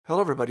Hello,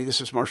 everybody. This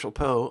is Marshall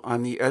Poe.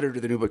 I'm the editor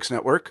of the New Books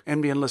Network.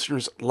 NBN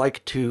listeners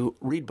like to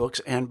read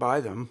books and buy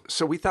them.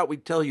 So we thought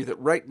we'd tell you that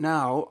right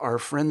now, our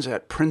friends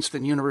at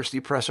Princeton University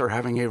Press are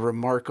having a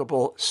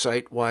remarkable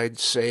site-wide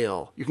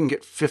sale. You can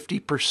get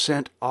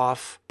 50%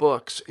 off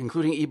books,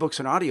 including ebooks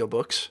and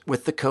audiobooks,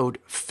 with the code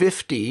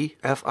 50,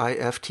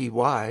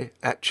 F-I-F-T-Y,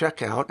 at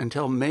checkout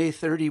until May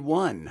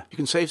 31. You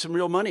can save some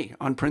real money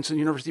on Princeton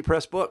University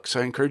Press books.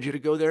 I encourage you to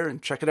go there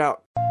and check it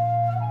out.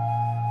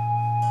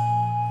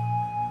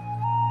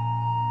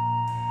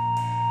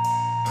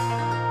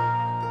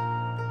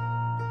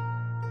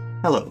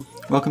 Hello,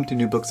 welcome to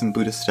New Books in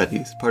Buddhist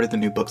Studies, part of the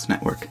New Books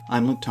Network.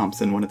 I'm Luke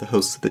Thompson, one of the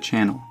hosts of the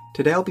channel.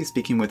 Today I'll be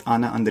speaking with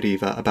Anna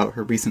Andreeva about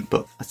her recent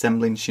book,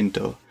 Assembling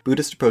Shinto,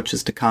 Buddhist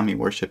Approaches to Kami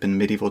Worship in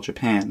Medieval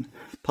Japan,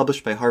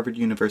 published by Harvard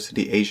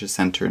University Asia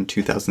Center in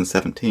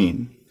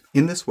 2017.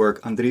 In this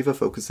work, Andreeva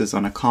focuses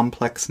on a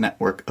complex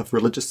network of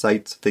religious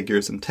sites,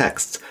 figures, and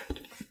texts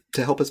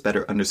to help us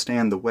better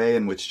understand the way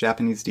in which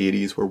Japanese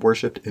deities were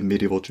worshipped in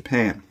medieval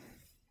Japan.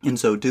 In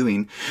so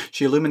doing,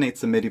 she illuminates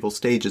the medieval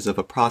stages of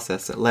a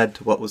process that led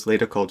to what was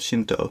later called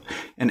Shinto,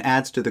 and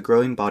adds to the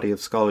growing body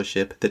of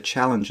scholarship that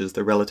challenges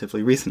the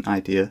relatively recent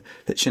idea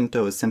that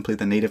Shinto is simply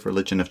the native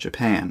religion of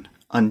Japan,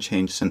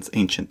 unchanged since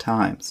ancient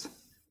times.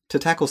 To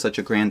tackle such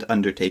a grand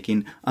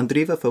undertaking,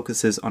 Andreeva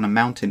focuses on a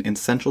mountain in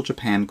central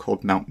Japan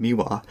called Mount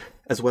Miwa,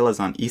 as well as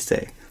on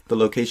Ise, the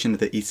location of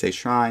the Ise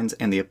shrines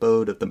and the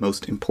abode of the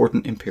most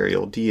important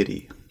imperial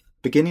deity.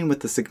 Beginning with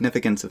the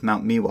significance of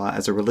Mount Miwa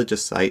as a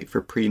religious site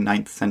for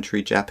pre-9th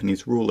century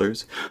Japanese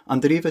rulers,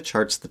 Andreeva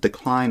charts the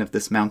decline of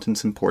this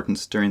mountain's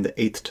importance during the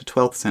 8th to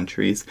 12th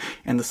centuries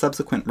and the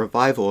subsequent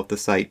revival of the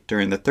site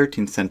during the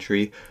 13th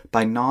century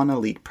by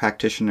non-elite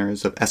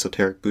practitioners of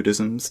esoteric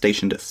Buddhism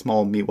stationed at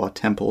small Miwa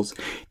temples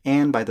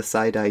and by the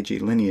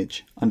Saidaiji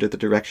lineage under the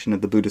direction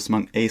of the Buddhist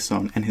monk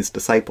Ason and his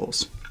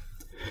disciples.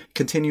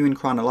 Continuing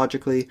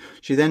chronologically,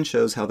 she then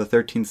shows how the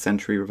 13th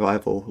century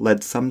revival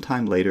led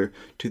sometime later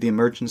to the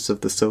emergence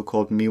of the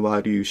so-called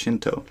Miwa-ryu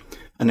Shinto,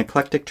 an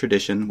eclectic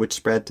tradition which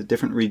spread to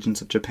different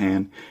regions of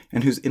Japan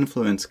and whose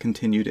influence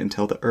continued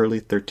until the early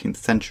 13th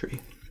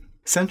century.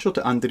 Central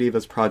to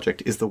Andreeva's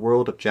project is the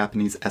world of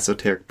Japanese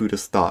esoteric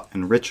Buddhist thought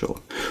and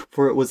ritual,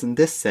 for it was in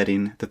this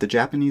setting that the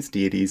Japanese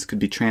deities could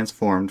be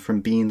transformed from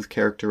beings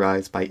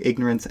characterized by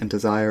ignorance and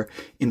desire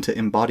into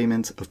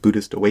embodiments of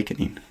Buddhist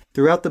awakening.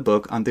 Throughout the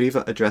book,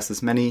 Andreeva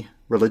addresses many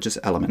religious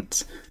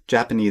elements,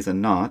 Japanese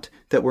and not,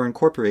 that were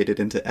incorporated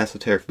into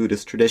esoteric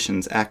Buddhist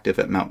traditions active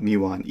at Mount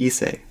Miwa and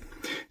Ise.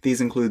 These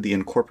include the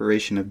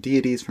incorporation of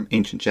deities from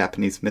ancient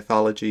Japanese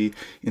mythology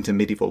into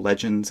medieval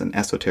legends and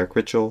esoteric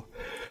ritual,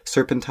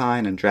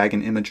 serpentine and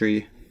dragon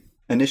imagery,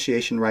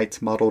 initiation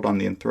rites modeled on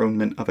the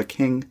enthronement of a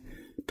king,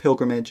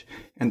 pilgrimage,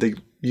 and the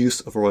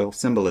use of royal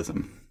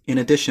symbolism. In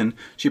addition,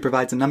 she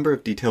provides a number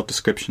of detailed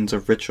descriptions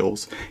of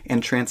rituals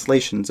and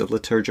translations of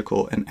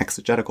liturgical and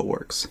exegetical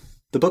works.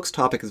 The book's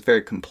topic is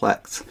very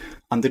complex.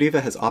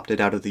 Andreeva has opted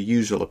out of the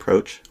usual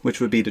approach,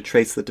 which would be to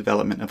trace the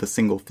development of a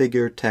single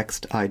figure,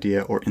 text,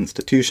 idea, or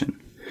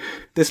institution.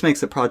 This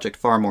makes the project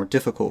far more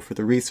difficult for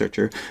the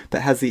researcher,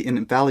 but has the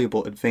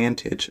invaluable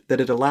advantage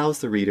that it allows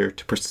the reader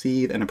to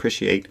perceive and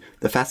appreciate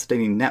the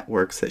fascinating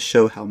networks that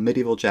show how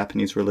medieval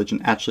Japanese religion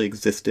actually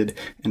existed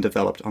and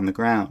developed on the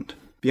ground.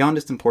 Beyond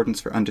its importance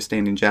for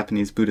understanding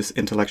Japanese Buddhist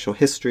intellectual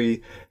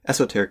history,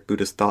 esoteric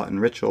Buddhist thought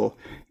and ritual,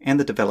 and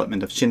the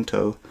development of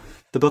Shinto,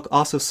 the book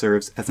also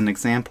serves as an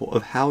example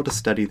of how to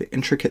study the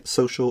intricate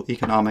social,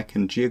 economic,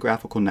 and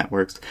geographical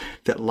networks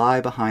that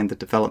lie behind the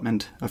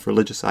development of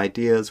religious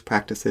ideas,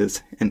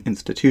 practices, and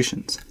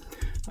institutions.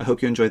 I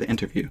hope you enjoy the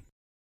interview.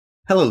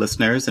 Hello,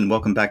 listeners, and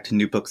welcome back to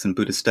New Books in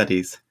Buddhist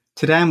Studies.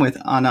 Today I'm with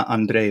Anna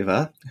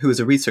Andreeva, who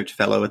is a research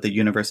fellow at the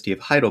University of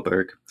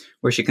Heidelberg,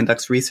 where she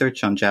conducts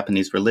research on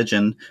Japanese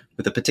religion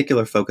with a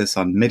particular focus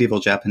on medieval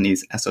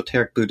Japanese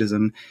esoteric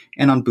Buddhism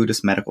and on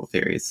Buddhist medical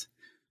theories.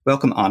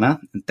 Welcome,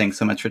 Anna, and thanks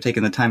so much for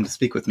taking the time to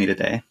speak with me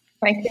today.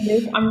 Thank you,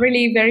 Luke. I'm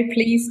really very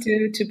pleased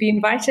to be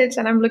invited,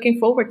 and I'm looking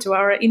forward to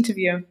our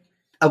interview.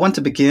 I want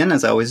to begin,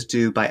 as I always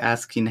do, by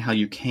asking how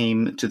you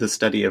came to the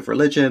study of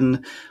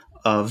religion,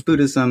 of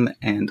Buddhism,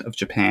 and of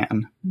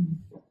Japan.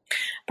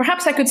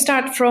 Perhaps I could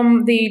start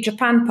from the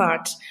Japan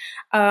part.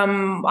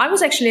 I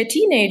was actually a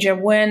teenager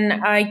when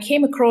I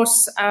came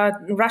across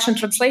Russian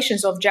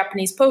translations of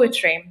Japanese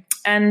poetry.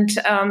 And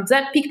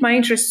that piqued my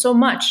interest so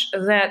much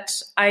that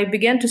I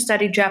began to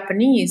study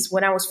Japanese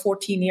when I was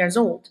 14 years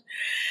old.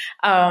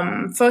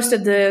 First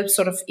at the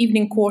sort of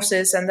evening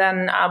courses and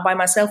then by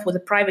myself with a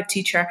private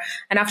teacher.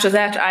 And after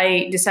that,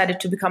 I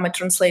decided to become a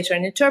translator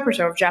and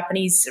interpreter of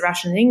Japanese,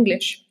 Russian, and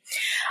English.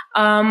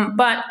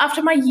 But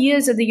after my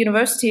years at the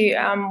university,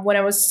 when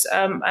I was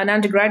an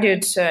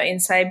undergraduate in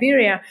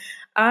Siberia,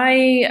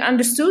 I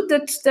understood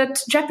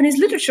that Japanese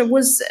literature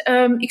was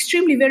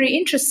extremely very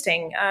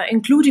interesting,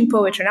 including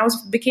poetry. And I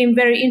became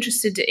very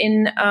interested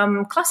in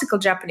classical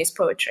Japanese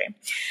poetry.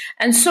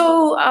 And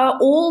so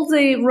all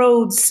the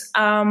roads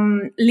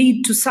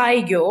lead to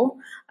Saigyo,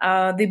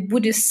 the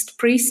Buddhist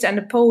priest and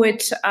a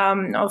poet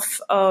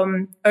of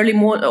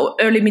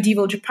early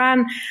medieval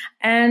Japan.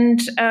 And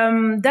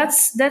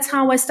that's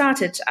how I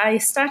started. I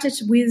started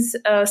with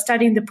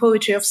studying the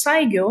poetry of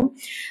Saigyo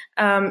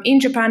in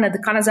Japan at the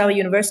Kanazawa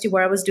University,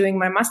 where I was doing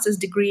my master's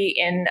degree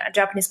in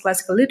Japanese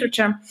classical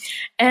literature.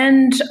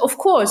 And of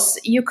course,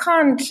 you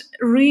can't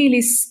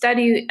really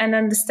study and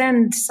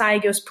understand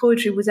Saigyo's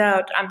poetry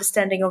without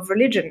understanding of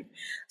religion.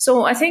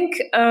 So I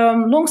think,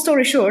 long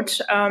story short,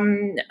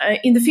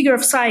 in the figure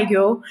of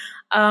Saigyo,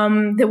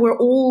 there were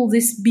all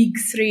these big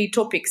three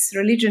topics,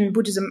 religion,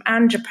 Buddhism,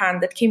 and Japan,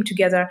 that came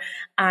together.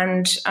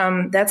 And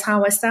that's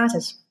how I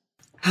started.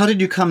 How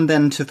did you come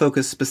then to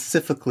focus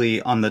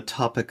specifically on the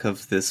topic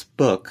of this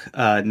book,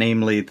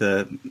 namely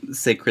the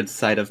sacred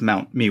site of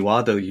Mount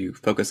Miwa, though you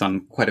focus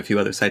on quite a few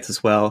other sites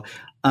as well,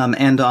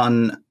 and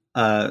on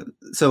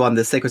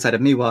the sacred site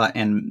of Miwa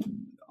and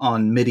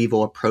on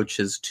medieval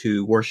approaches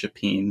to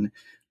worshiping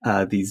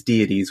these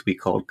deities we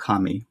called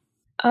kami?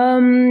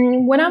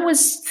 When I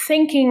was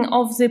thinking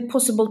of the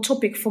possible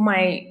topic for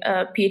my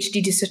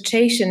PhD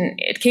dissertation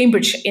at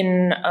Cambridge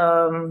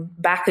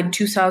back in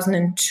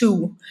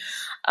 2002,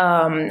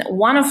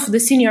 one of the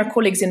senior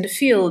colleagues in the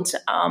field,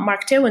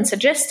 Mark Tewen,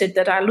 suggested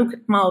that I look at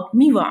Mount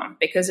Miwa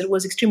because it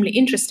was extremely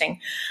interesting.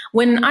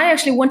 When I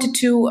actually wanted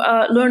to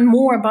learn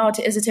more about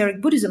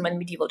esoteric Buddhism in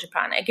medieval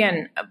Japan,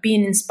 again,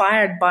 being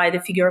inspired by the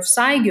figure of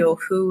Saigyo,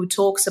 who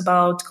talks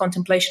about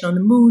contemplation on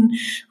the moon,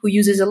 who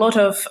uses a lot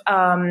of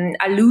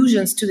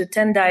allusions to the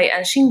Tendai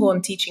and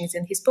Shingon teachings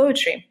in his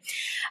poetry.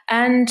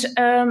 And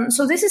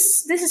so this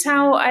is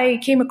how I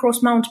came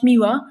across Mount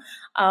Miwa.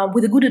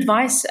 With a good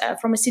advice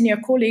from a senior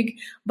colleague,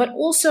 but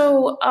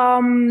also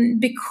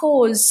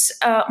because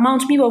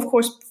Mount Miwa, of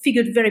course,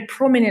 figured very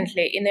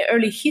prominently in the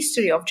early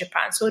history of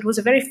Japan. So it was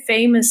a very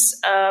famous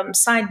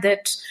site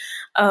that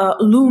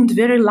loomed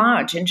very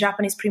large in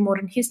Japanese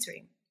pre-modern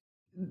history.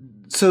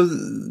 So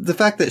the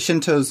fact that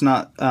Shinto is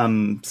not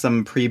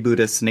some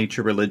pre-Buddhist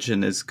nature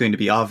religion is going to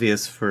be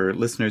obvious for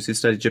listeners who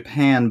study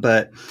Japan,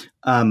 but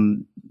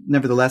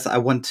nevertheless, I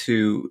want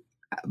to,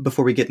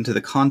 before we get into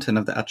the content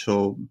of the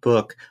actual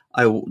book,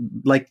 I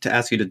would like to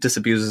ask you to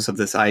disabuse us of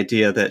this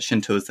idea that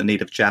Shinto is the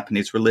native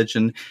Japanese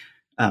religion,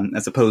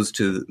 as opposed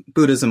to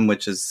Buddhism,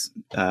 which is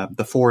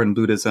the foreign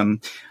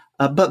Buddhism.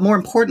 But more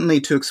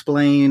importantly, to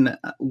explain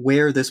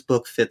where this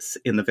book fits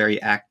in the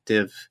very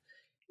active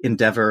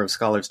endeavor of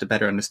scholars to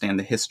better understand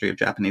the history of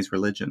Japanese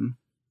religion.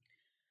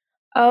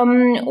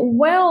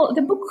 Well,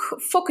 the book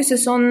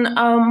focuses on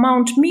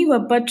Mount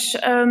Miwa, but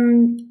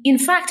in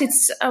fact,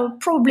 it's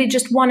probably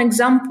just one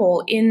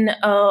example in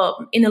a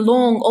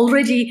long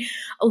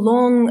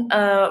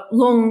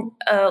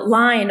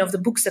line of the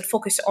books that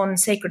focus on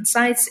sacred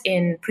sites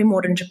in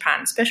pre-modern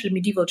Japan, especially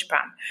medieval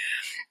Japan.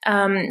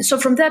 So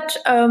from that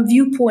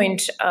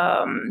viewpoint,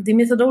 the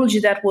methodology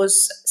that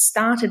was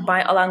started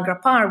by Alain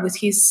Grappard with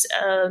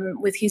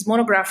his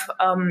monograph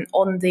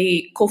on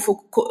the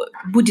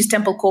Buddhist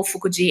temple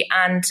Kofukuji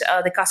and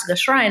the Kasuga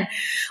Shrine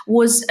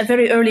was a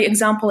very early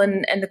example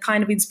and the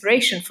kind of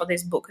inspiration for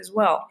this book as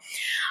well.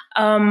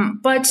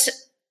 But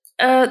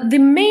the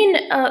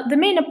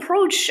main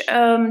approach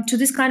to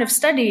this kind of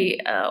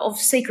study of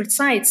sacred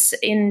sites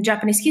in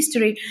Japanese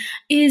history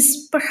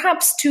is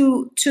perhaps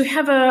to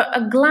have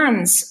a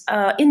glance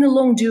in the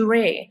longue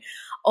durée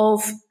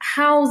of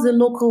how the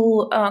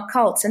local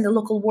cults and the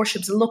local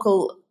worships, the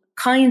local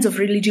kinds of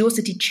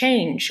religiosity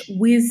change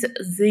with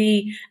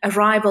the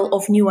arrival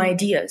of new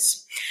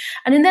ideas.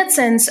 And in that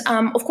sense,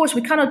 of course,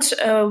 we cannot,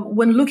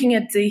 when looking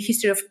at the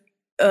history of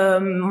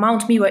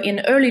Mount Miwa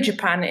in early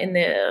Japan, in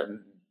the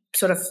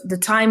sort of the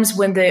times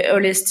when the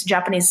earliest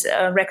Japanese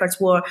records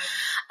were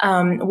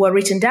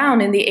written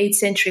down in the 8th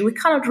century, we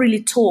cannot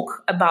really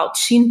talk about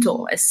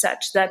Shinto as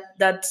such.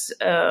 That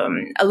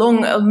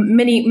along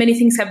many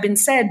things have been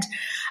said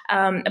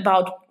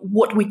about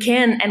what we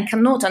can and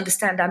cannot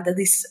understand under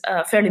this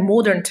fairly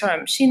modern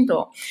term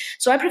Shinto.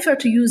 So I prefer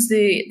to use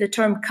the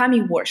term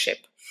kami worship.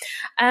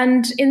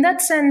 And in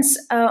that sense,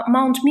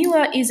 Mount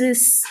Miwa is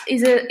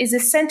a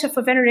center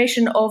for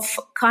veneration of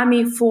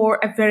kami for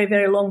a very,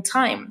 very long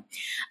time.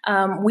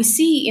 We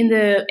see in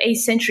the 8th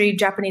century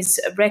Japanese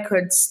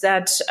records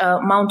that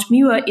Mount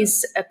Miwa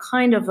is a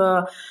kind of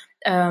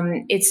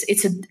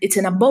it's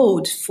an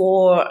abode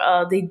for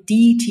the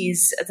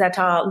deities that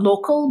are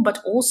local, but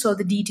also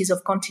the deities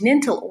of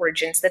continental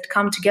origins that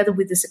come together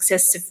with the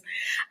successive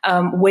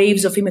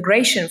waves of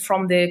immigration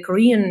from the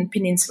Korean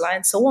peninsula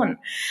and so on.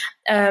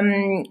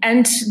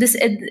 And this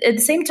at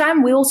the same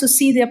time, we also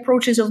see the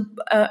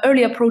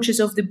early approaches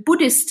of the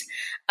Buddhist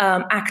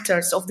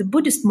actors, of the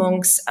Buddhist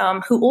monks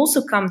who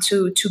also come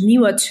to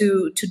Miwa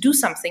to do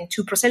something,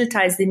 to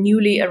proselytize the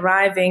newly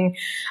arriving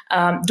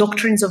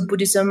doctrines of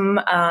Buddhism,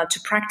 to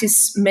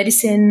practice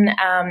medicine,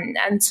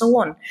 and so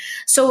on.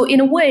 So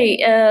in a way,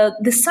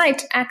 the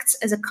site acts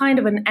as a kind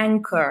of an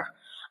anchor,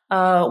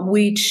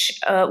 which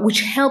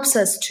helps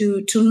us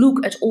to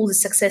look at all the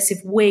successive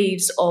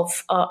waves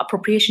of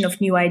appropriation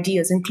of new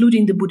ideas,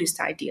 including the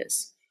Buddhist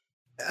ideas.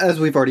 As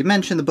we've already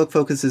mentioned, the book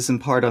focuses in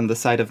part on the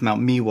site of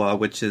Mount Miwa,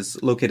 which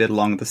is located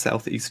along the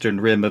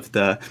southeastern rim of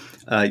the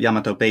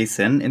Yamato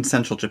Basin in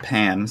central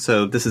Japan.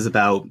 So this is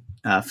about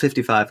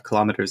 55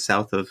 kilometers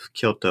south of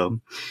Kyoto.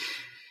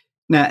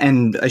 Now,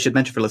 and I should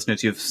mention for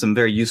listeners, you have some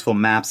very useful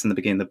maps in the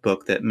beginning of the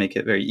book that make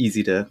it very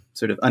easy to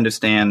sort of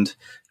understand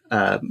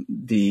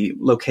the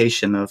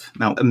location of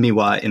Mount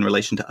Miwa in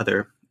relation to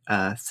other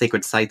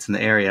sacred sites in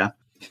the area.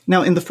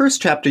 Now, in the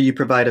first chapter, you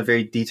provide a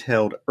very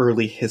detailed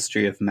early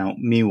history of Mount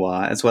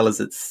Miwa, as well as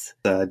its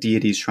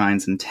deities,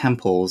 shrines, and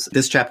temples.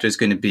 This chapter is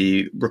going to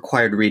be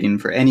required reading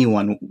for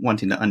anyone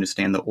wanting to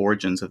understand the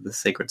origins of the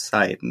sacred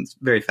site, and it's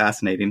very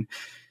fascinating.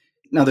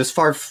 Now, there's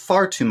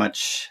far too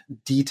much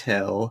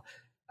detail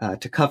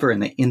to cover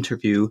in the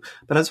interview,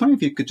 but I was wondering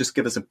if you could just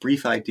give us a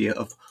brief idea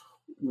of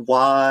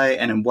why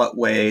and in what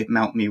way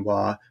Mount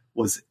Miwa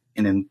was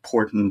an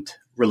important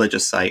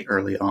religious site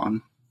early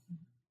on.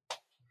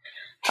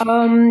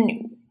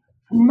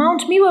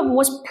 Mount Miwa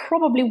was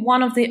probably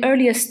one of the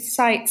earliest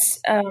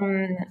sites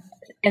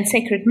and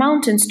sacred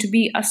mountains to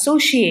be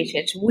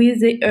associated with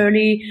the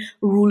early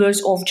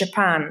rulers of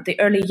Japan, the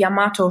early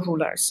Yamato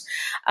rulers.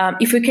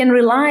 If we can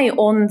rely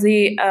on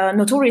the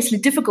notoriously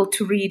difficult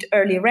to read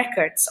early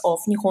records of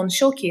Nihon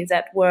Shoki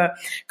that were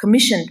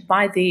commissioned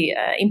by the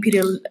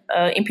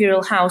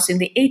imperial house in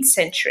the 8th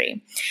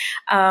century,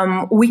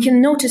 we can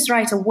notice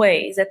right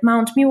away that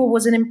Mount Miwa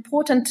was an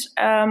important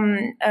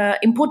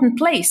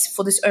place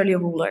for these early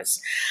rulers.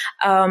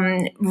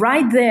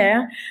 Right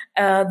there,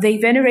 they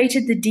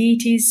venerated the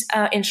deities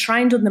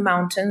enshrined on the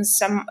mountains.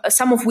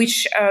 Some of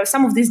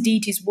these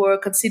deities were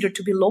considered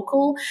to be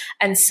local,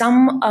 and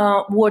some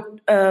were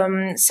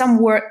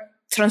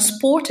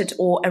transported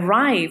or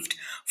arrived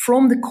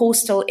from the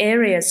coastal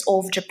areas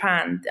of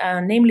Japan,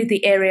 namely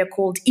the area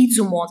called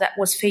Izumo that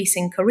was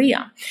facing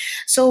Korea.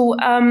 So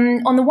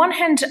on the one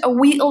hand,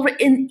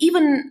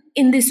 even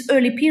in this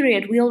early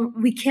period,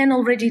 we can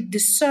already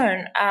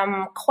discern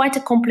quite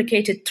a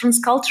complicated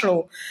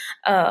transcultural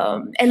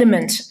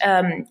element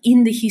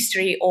in the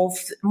history of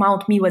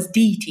Mount Miwa's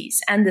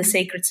deities and the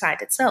sacred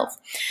site itself.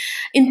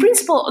 In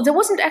principle, there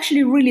wasn't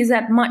actually really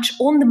that much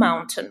on the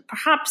mountain.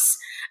 Perhaps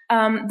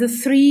the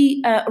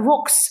three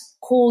rocks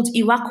called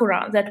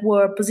Iwakura that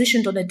were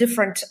positioned on the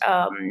different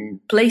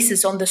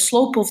places on the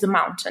slope of the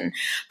mountain.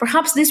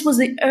 Perhaps this was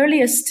the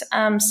earliest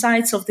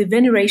sites of the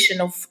veneration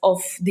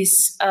of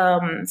this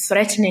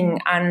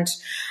threatening and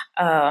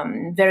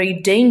very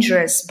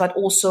dangerous, but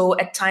also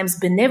at times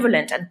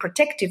benevolent and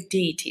protective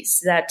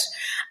deities that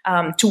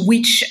to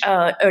which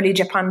early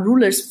Japan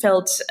rulers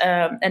felt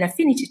an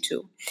affinity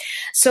to.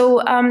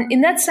 So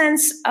in that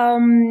sense,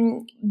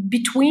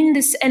 between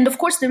this, and of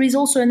course there is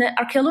also an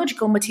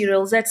archaeological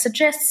material that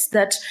suggests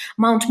that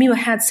Mount Miwa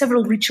had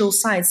several ritual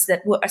sites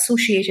that were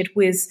associated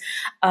with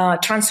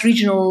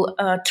trans-regional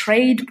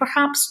trade,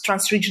 perhaps,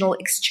 trans-regional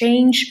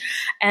exchange.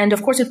 And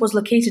of course it was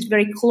located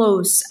very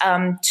close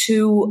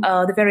to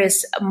the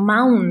various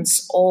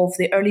mounds of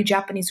the early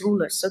Japanese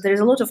rulers. So there is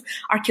a lot of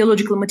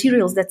archaeological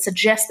materials that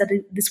suggest that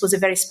this was a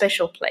very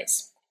special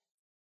place.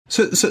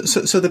 So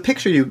the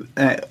picture you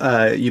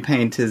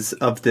paint is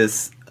of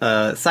this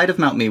site of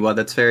Mount Miwa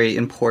that's very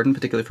important,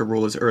 particularly for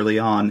rulers early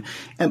on.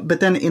 But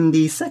then in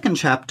the second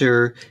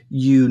chapter,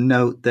 you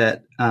note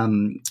that,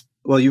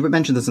 you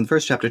mentioned this in the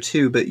first chapter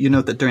too, but you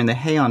note that during the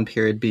Heian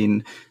period,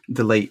 being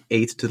the late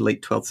 8th to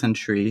late 12th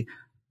century,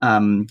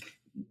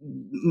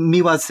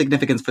 Miwa's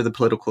significance for the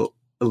political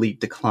elite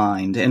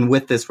declined. And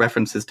with this,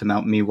 references to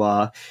Mount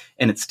Miwa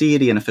and its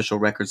deity and official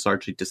records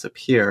largely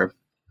disappear.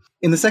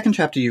 In the second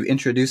chapter, you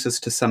introduce us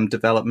to some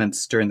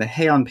developments during the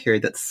Heian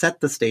period that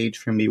set the stage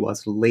for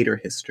Miwa's later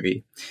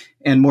history.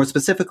 And more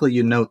specifically,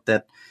 you note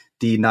that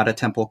the Nara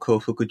Temple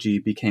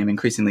Kofukuji became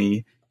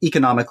increasingly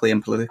economically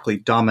and politically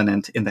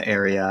dominant in the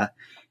area,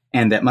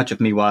 and that much of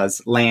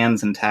Miwa's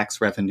lands and tax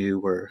revenue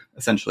were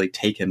essentially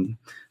taken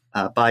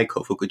by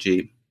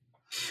Kofukuji.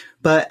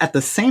 But at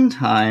the same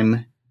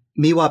time,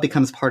 Miwa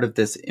becomes part of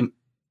these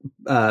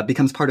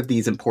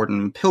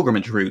important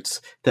pilgrimage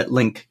routes that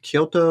link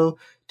Kyoto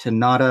to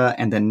Nara,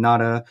 and then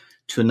Nara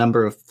to a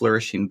number of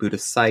flourishing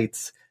Buddhist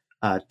sites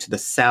to the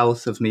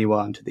south of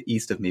Miwa and to the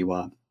east of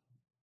Miwa.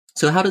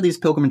 So how do these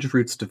pilgrimage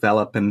routes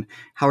develop, and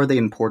how are they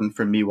important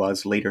for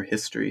Miwa's later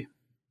history?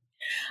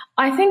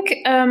 I think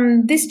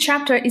this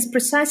chapter is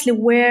precisely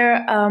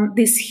where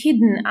this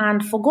hidden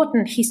and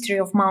forgotten history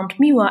of Mount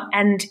Miwa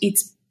and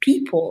its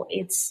people,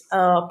 its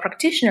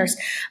practitioners,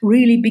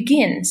 really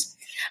begins.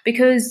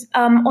 Because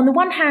on the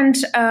one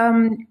hand,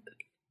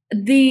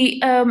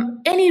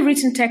 any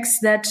written texts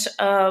that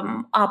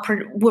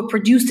were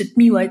produced at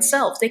Miwa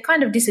itself, they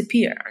kind of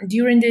disappear.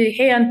 During the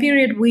Heian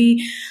period,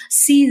 we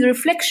see the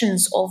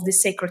reflections of the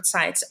sacred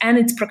sites and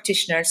its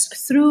practitioners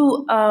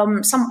through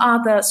some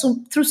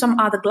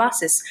other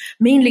glasses.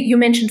 Mainly, you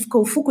mentioned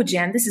Kofukuji,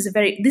 and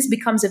this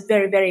becomes a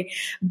very, very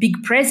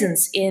big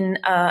presence in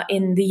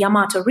the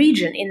Yamato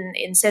region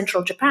in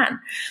central Japan.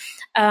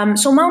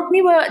 So Mount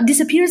Miwa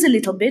disappears a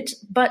little bit,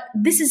 but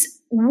this is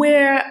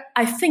where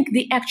I think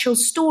the actual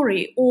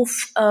story of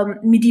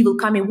medieval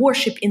kami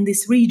worship in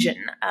this region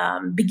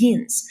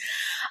begins.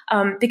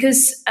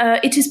 Because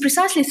it is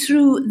precisely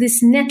through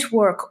this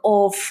network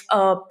of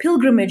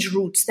pilgrimage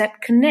routes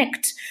that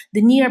connect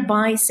the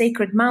nearby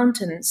sacred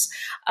mountains,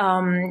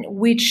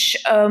 which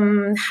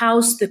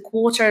house the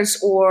quarters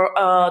or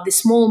the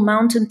small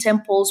mountain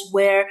temples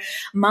where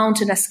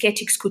mountain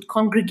ascetics could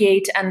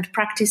congregate and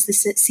practice the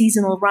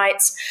seasonal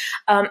rites.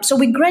 So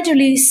we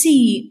gradually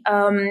see,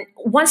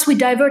 once we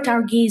divert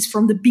our gaze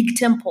from the big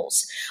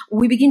temples,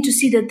 we begin to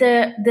see that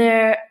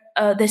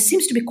there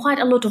seems to be quite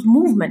a lot of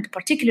movement,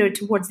 particularly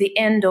towards the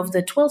end of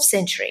the 12th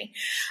century,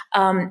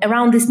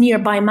 around these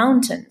nearby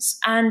mountains.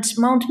 And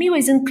Mount Miwa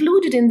is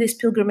included in these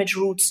pilgrimage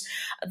routes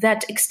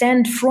that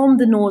extend from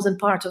the northern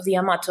part of the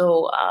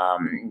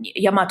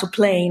Yamato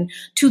Plain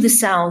to the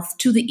south,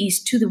 to the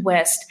east, to the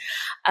west.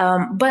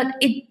 But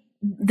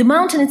the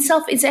mountain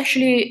itself is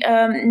actually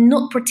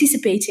not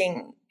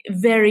participating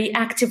very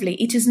actively.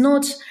 It is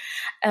not.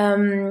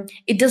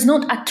 It does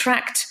not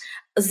attract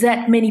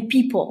that many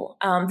people.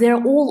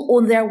 They're all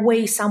on their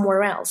way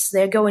somewhere else.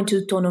 They're going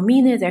to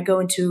Tonomine, they're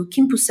going to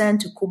Kimpusen,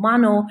 to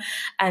Kumano,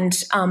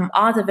 and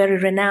other very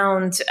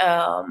renowned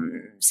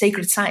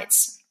sacred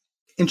sites.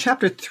 In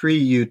Chapter 3,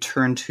 you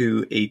turn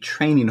to a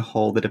training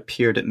hall that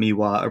appeared at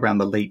Miwa around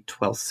the late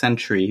 12th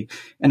century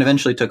and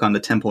eventually took on the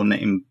temple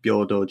name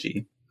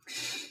Byodoji.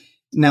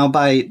 Now,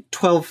 by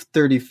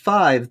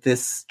 1235,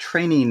 this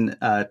training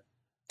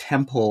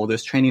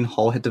this training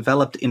hall had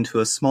developed into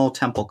a small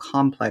temple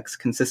complex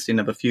consisting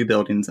of a few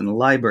buildings and a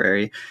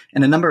library,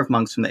 and a number of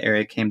monks from the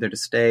area came there to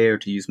stay or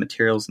to use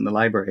materials in the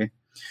library.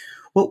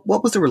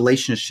 What was the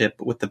relationship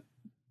with the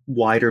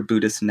wider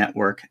Buddhist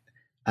network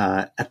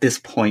at this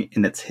point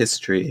in its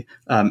history?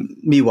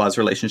 Miwa's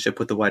relationship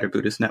with the wider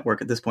Buddhist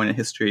network at this point in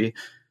history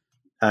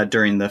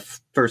during the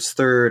first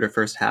third or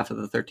first half of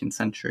the 13th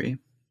century?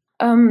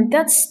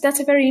 That's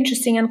a very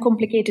interesting and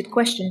complicated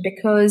question,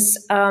 because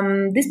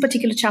this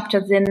particular chapter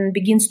then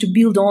begins to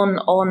build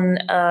on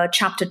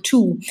chapter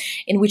 2,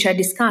 in which I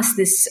discuss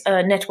this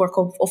network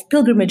of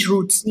pilgrimage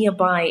routes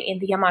nearby in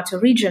the Yamato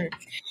region.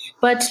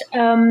 But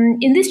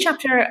in this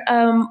chapter,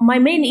 my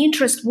main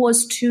interest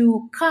was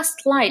to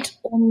cast light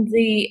on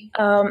the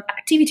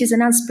activities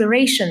and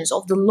aspirations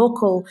of the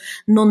local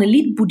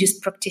non-elite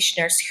Buddhist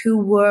practitioners who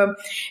were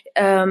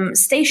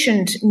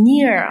stationed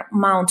near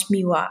Mount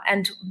Miwa,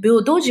 and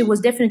Byodoji was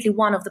definitely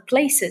one of the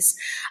places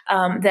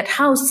that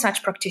housed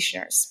such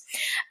practitioners.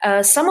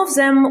 Some of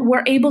them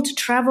were able to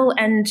travel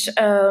and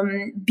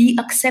be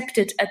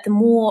accepted at the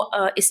more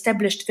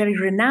established, very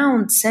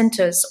renowned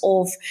centers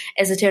of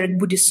esoteric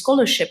Buddhist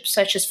scholarship,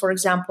 such as, for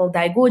example,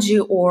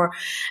 Daigoji or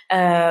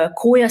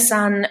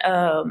Koyasan,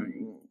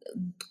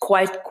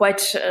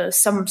 quite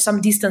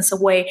some distance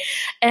away.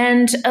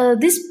 And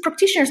these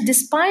practitioners,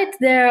 despite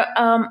their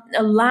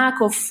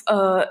lack of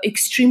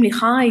extremely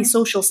high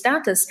social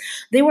status,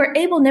 they were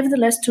able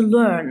nevertheless to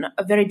learn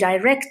very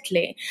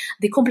directly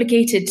the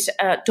complicated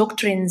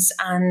doctrines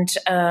and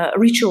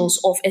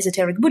rituals of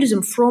esoteric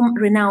Buddhism from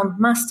renowned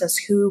masters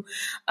who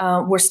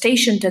were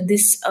stationed at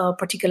this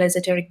particular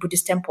esoteric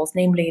Buddhist temples,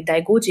 namely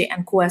Daigoji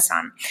and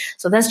Koyasan.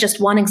 So that's just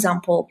one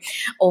example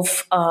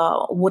of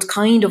what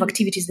kind of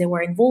activities they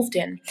were involved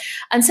in.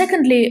 And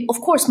secondly, of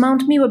course,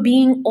 Mount Miwa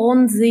being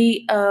on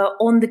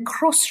the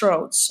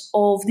crossroads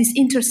of these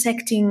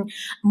intersecting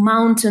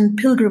mountain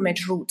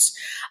pilgrimage routes,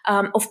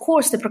 of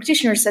course, the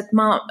practitioners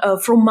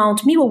from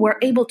Mount Miwa were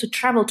able to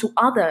travel to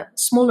other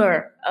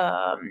smaller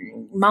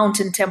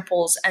mountain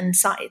temples and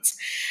sites.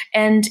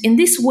 And in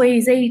this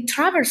way, they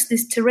traversed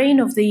this terrain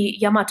of the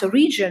Yamato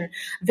region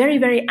very,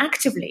 very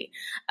actively.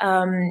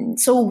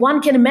 So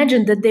one can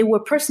imagine that they were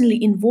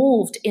personally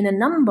involved in a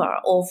number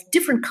of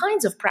different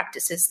kinds of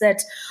practices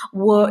that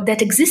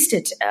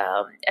existed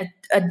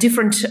at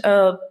different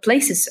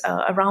places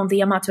around the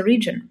Yamato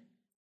region.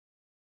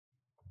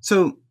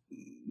 So,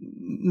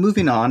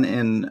 moving on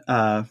in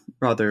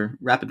rather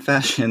rapid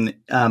fashion,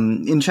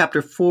 in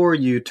Chapter 4,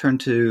 you turn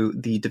to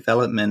the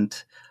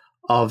development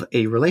of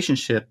a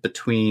relationship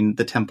between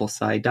the temple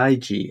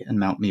Saidaiji and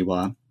Mount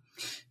Miwa.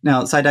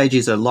 Now, Saidaiji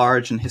is a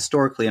large and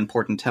historically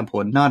important temple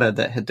in Nara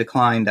that had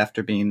declined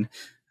after being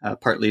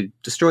partly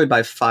destroyed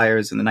by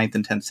fires in the 9th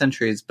and 10th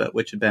centuries, but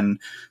which had been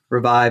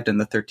revived in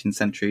the 13th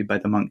century by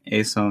the monk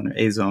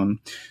Eizon,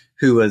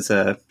 who was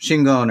a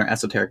Shingon or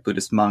esoteric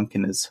Buddhist monk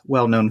and is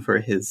well known for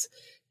his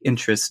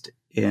interest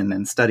in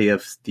and study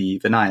of the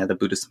Vinaya, the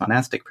Buddhist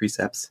monastic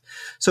precepts.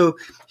 So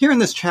here in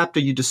this chapter,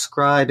 you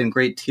describe in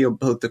great detail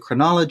both the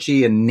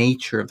chronology and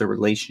nature of the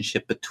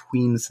relationship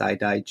between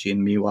Saidaiji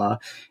and Miwa.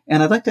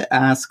 And I'd like to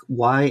ask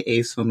why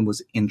Eizon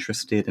was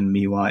interested in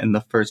Miwa in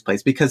the first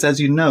place. Because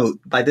as you know,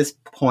 by this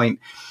point,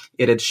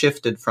 it had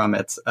shifted from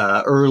its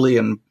early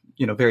and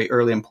very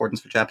early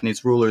importance for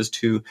Japanese rulers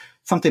to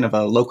something of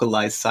a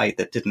localized site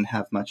that didn't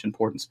have much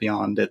importance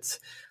beyond its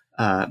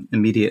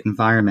immediate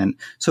environment.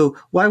 So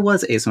why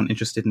was Eizon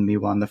interested in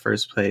Miwa in the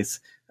first place?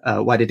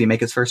 Why did he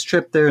make his first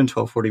trip there in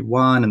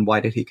 1241? And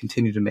why did he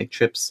continue to make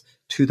trips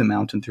to the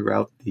mountain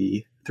throughout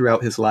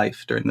his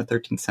life during the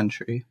 13th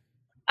century?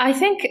 I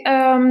think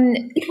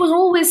it was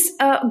always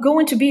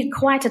going to be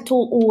quite a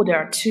tall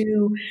order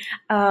to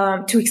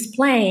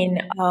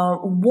explain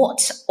what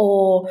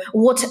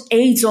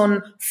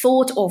Aizon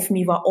thought of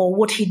Miwa or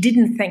what he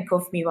didn't think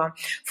of Miwa.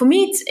 For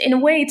me, in a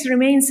way, it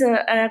remains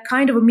a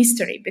kind of a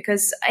mystery,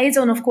 because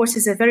Aizon, of course,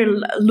 is a very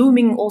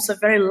looming, also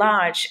very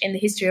large in the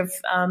history of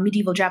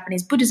medieval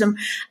Japanese Buddhism,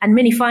 and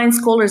many fine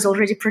scholars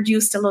already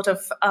produced a lot of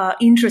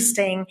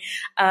interesting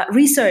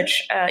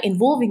research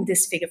involving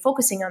this figure,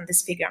 focusing on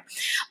this figure.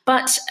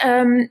 But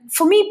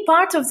for me,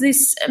 part of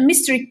this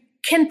mystery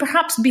can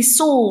perhaps be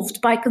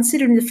solved by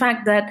considering the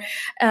fact that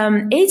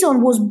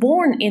Aizon was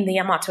born in the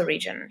Yamato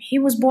region. He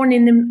was born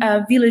in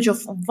the village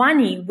of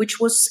Wani, which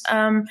was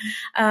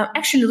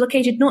actually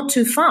located not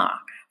too far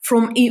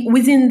from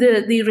within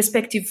the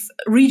respective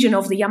region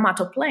of the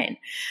Yamato plain.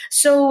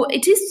 So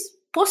it is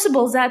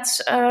possible that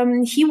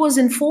he was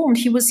informed,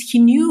 he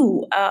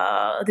knew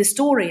the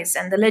stories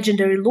and the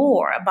legendary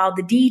lore about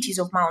the deities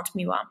of Mount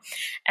Miwa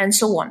and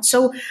so on.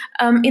 So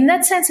in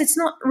that sense, it's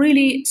not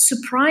really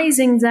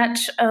surprising that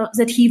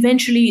he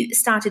eventually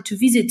started to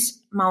visit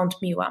Mount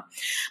Miwa.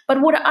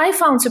 But what I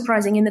found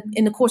surprising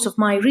in the course of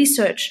my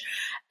research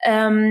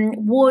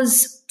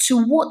was to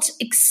what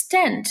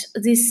extent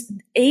this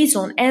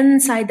Aizon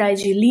and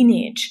Saidaiji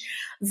lineage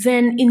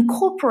then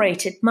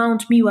incorporated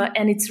Mount Miwa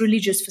and its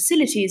religious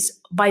facilities.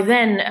 By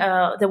then,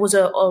 there was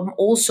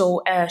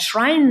also a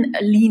shrine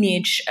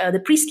lineage,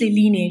 the priestly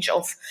lineage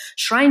of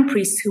shrine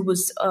priests who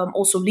was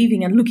also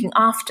living and looking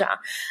after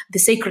the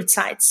sacred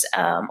sites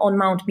on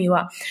Mount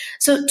Miwa.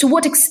 So to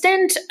what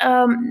extent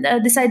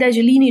the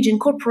Saidaiji lineage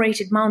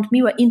incorporated Mount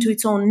Miwa into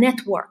its own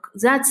network,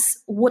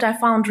 that's what I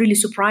found really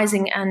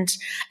surprising and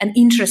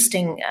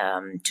interesting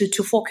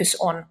to focus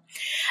on.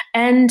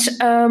 And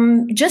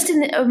just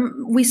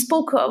we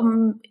spoke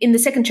in the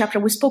second chapter,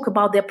 we spoke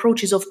about the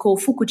approaches of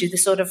Kofukuji, the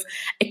sort of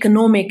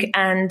economic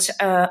and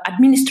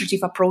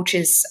administrative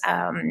approaches,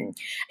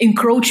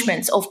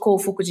 encroachments of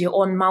Kofukuji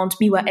on Mount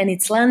Miwa and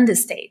its land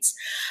estates.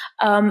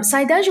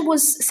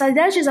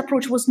 Saidaiji's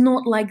approach was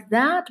not like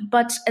that,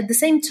 but at the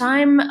same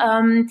time,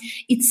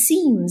 it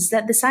seems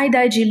that the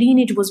Saidaiji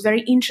lineage was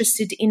very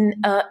interested in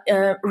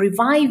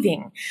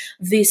reviving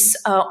this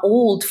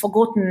old,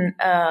 forgotten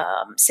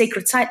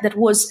sacred site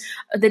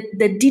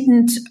that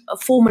didn't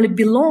formally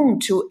belong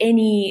to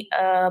any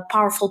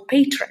powerful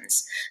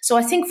patrons. So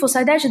I think for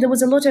Saidaiji there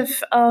was a lot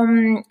of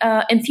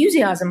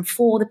enthusiasm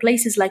for the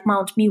places like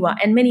Mount Miwa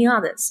and many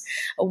others.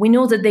 We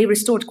know that they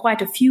restored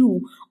quite a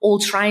few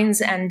old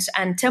shrines and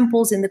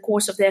temples in the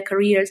course of their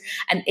careers,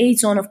 and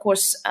Aizon, of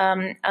course,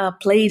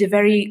 played a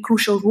very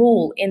crucial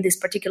role in this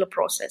particular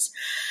process.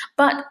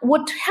 But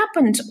what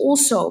happened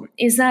also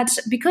is that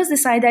because the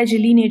Saidaiji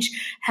lineage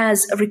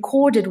has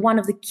recorded one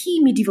of the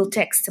key medieval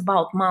texts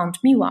about Mount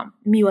Miwa,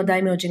 Miwa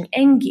Daimyojin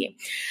Engi,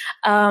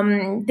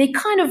 they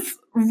kind of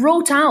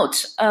wrote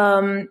out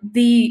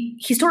the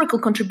historical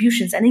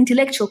contributions and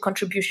intellectual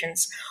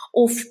contributions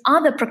of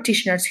other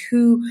practitioners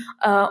who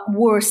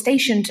were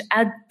stationed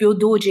at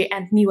Byodoji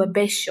and Miwa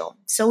Bessho.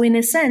 So in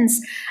a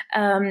sense,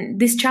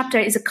 this chapter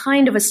is a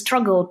kind of a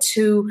struggle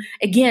to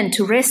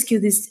rescue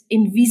these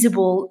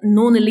invisible,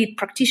 non-elite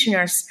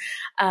practitioners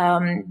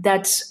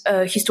that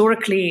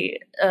historically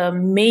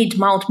made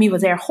Mount Miwa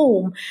their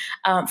home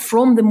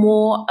from the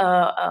more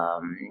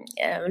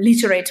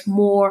literate,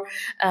 more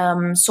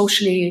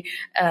socially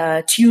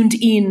tuned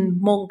in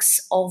monks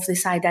of the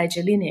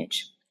Saidaiji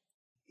lineage.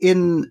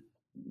 In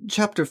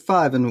chapter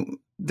 5, and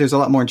there's a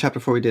lot more in chapter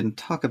 4 we didn't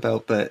talk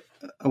about, but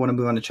I want to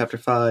move on to chapter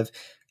 5,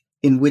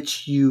 in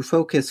which you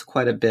focus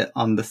quite a bit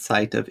on the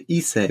site of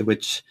Ise,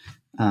 which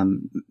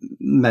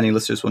many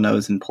listeners will know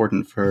is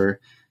important for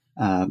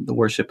the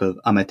worship of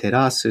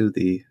Amaterasu,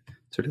 the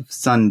sort of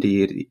sun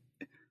deity,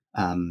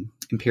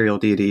 imperial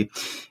deity.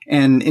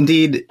 And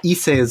indeed,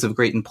 Ise is of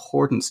great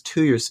importance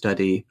to your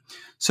study.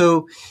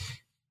 So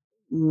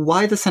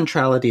why the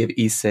centrality of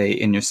Ise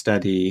in your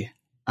study?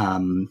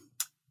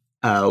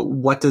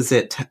 What's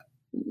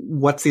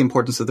the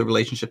importance of the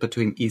relationship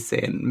between Ise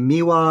and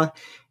Miwa?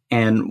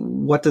 And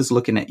what does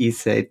looking at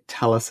Ise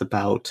tell us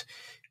about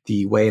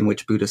the way in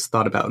which Buddhists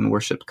thought about and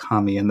worshipped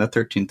kami in the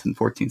 13th and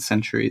 14th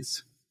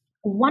centuries?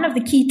 One of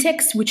the key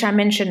texts which I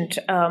mentioned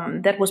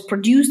that was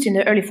produced in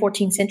the early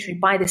 14th century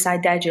by the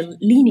Saidaiji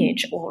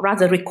lineage, or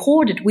rather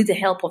recorded with the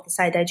help of the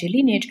Saidaiji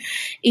lineage,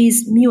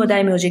 is Miwa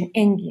Daimyojin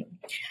Engi.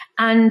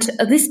 And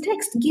this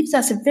text gives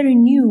us a very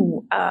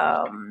new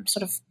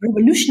sort of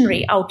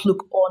revolutionary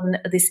outlook on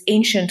this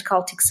ancient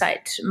cultic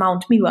site,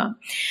 Mount Miwa.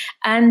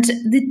 And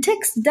the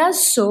text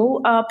does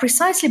so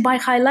precisely by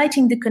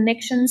highlighting the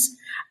connections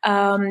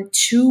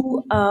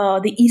to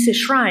the Ise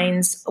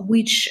shrines,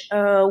 which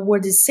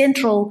were the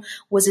central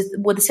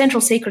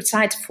sacred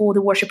sites for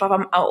the worship of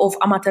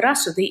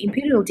Amaterasu, the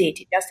imperial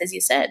deity, just as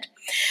you said.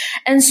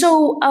 And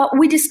so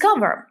we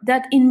discover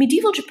that in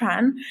medieval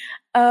Japan,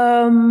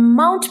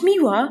 Mount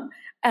Miwa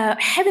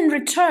having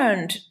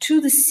returned to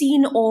the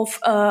scene of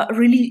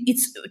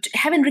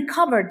having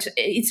recovered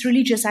its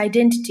religious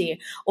identity,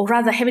 or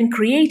rather having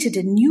created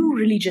a new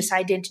religious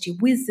identity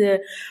with the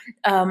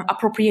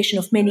appropriation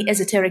of many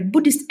esoteric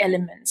Buddhist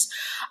elements,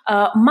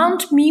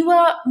 Mount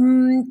Miwa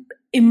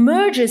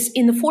emerges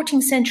in the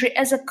 14th century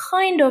as a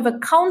kind of a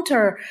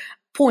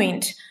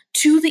counterpoint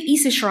to the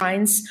Ise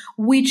shrines,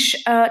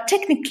 which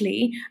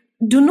technically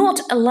do not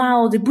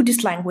allow the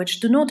Buddhist language,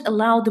 do not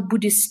allow the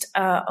Buddhist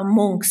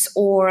monks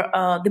or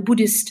the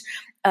Buddhist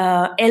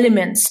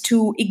elements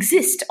to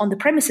exist on the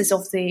premises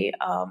of the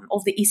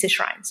Ise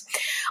shrines.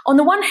 On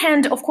the one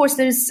hand, of course,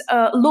 there's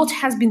a lot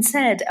has been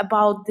said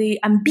about the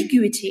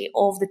ambiguity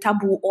of the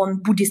taboo on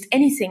Buddhist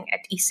anything at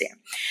Ise.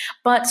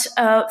 But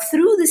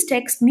through this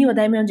text, Miwa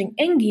Daimyonjin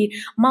Engi,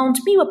 Mount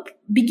Miwa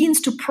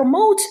begins to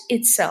promote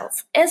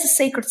itself as a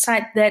sacred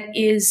site that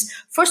is,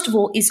 first of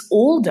all, is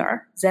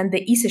older than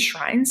the Ise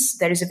shrines.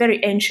 There is a very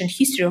ancient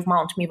history of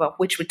Mount Miwa,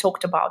 which we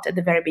talked about at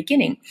the very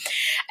beginning.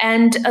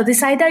 And the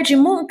Saidaiji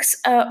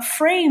monks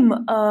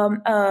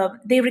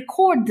they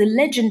record the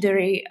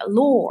legendary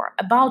lore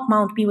about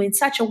Mount Miwa in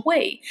such a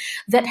way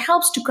that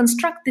helps to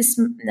construct this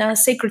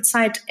sacred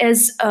site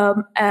as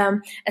a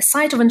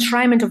site of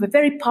enshrinement of a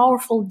very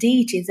powerful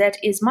deity that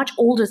is much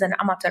older than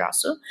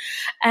Amaterasu,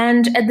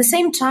 and at the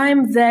same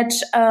time that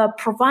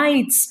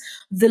provides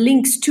the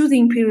links to the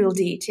imperial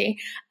deity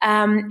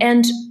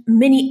and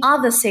many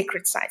other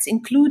sacred sites,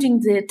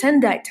 including the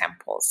Tendai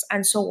temples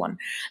and so on.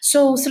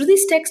 So through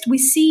this text, we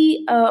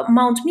see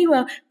Mount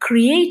Miwa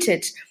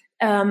created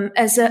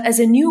as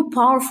a new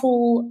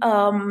powerful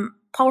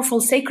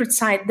sacred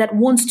site that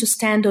wants to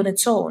stand on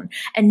its own,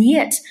 and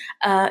yet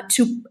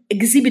to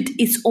exhibit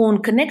its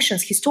own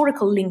connections,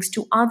 historical links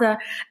to other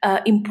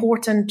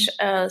important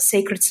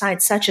sacred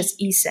sites such as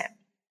Ise.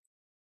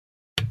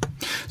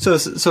 So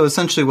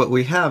essentially what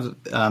we have,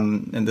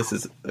 and this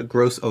is a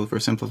gross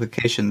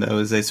oversimplification though,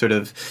 is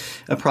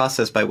a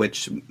process by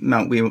which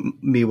Mount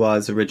Miwa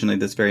is originally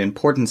this very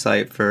important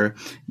site for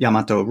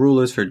Yamato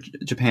rulers, for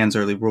Japan's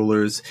early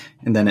rulers,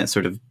 and then it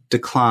sort of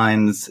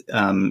declines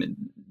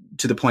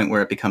to the point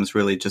where it becomes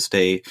really just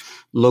a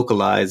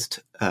localized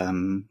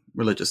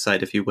religious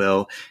site, if you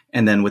will.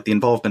 And then with the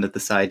involvement of the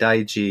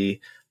Saidaiji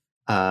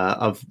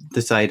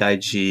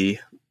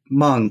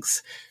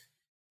monks,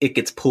 it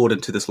gets pulled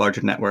into this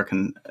larger network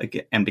and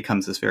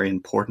becomes this very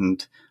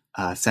important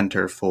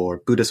center for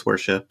Buddhist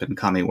worship and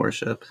kami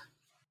worship.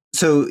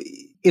 So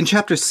in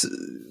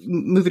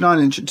moving on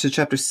into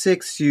chapter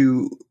 6,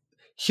 you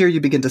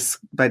begin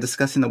by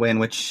discussing the way in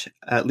which,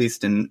 at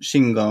least in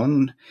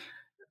Shingon,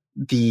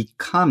 the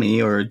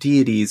kami or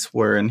deities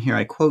were, and here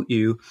I quote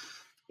you,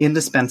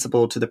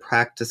 indispensable to the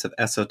practice of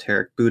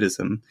esoteric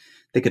Buddhism.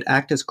 They could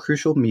act as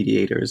crucial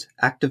mediators,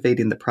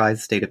 activating the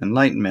prized state of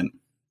enlightenment.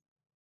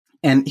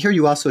 And here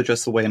you also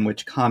address the way in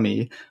which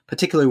kami,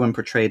 particularly when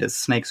portrayed as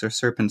snakes or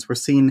serpents, were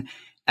seen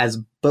as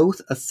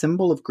both a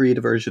symbol of greed,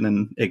 aversion,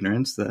 and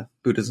ignorance, the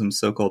Buddhism's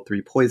so-called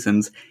three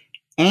poisons,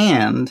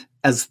 and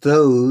as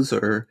those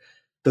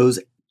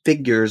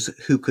figures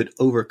who could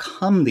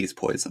overcome these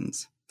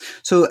poisons.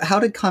 So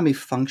how did kami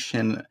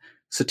function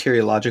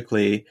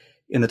soteriologically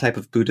in the type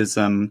of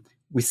Buddhism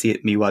we see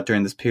at Miwa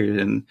during this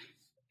period,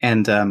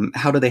 and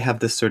how do they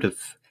have this sort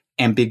of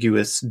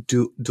ambiguous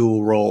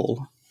dual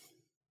role?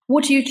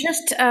 What you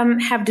just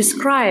have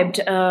described,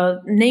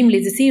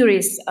 namely the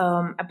theories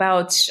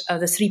about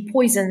the three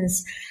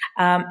poisons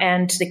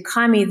and the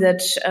kami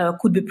that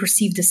could be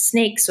perceived as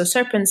snakes or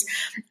serpents,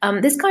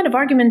 this kind of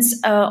arguments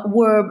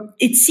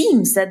it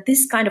seems that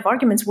this kind of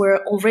arguments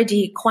were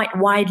already quite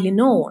widely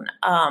known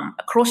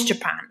across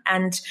Japan.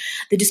 And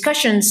the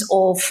discussions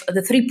of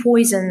the three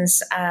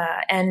poisons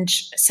and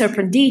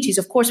serpent deities,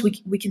 of course,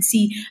 we can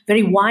see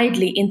very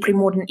widely in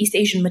pre-modern East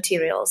Asian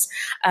materials,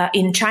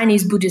 in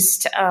Chinese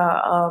Buddhist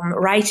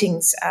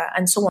writings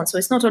and so on. So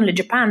it's not only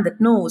Japan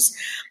that knows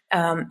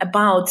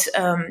about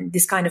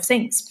these kind of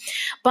things.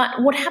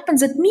 But what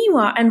happens at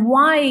Miwa and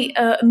why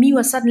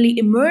Miwa suddenly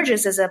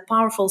emerges as a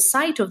powerful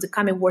site of the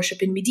kami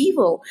worship in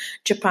medieval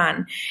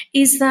Japan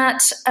is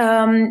that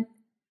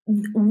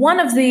one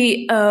of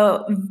the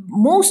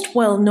most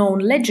well-known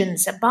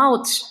legends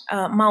about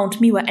Mount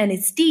Miwa and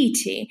its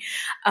deity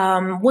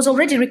was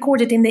already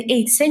recorded in the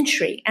 8th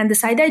century, and the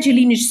Saidaiji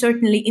lineage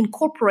certainly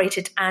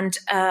incorporated and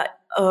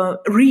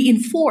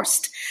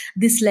reinforced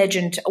this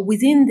legend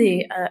within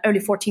the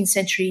early 14th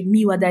century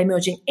Miwa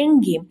Daimyonjin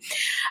Engi.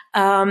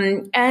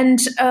 And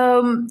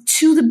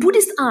to the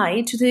Buddhist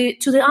eye, to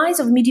the eyes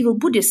of medieval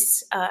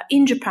Buddhists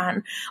in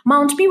Japan,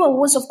 Mount Miwa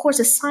was, of course,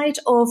 a site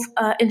of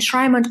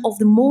enshrinement of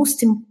the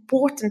most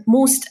important,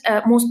 most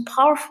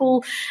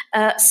powerful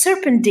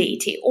serpent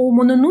deity, or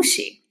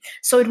Mononushi.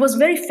 So it was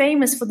very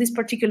famous for this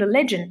particular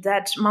legend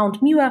that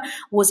Mount Miwa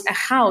was a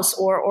house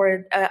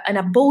or an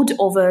abode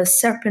of a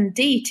serpent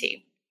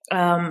deity.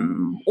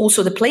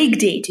 also the plague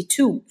deity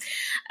too.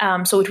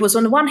 So it was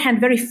on the one hand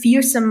very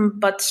fearsome,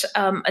 but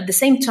at the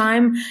same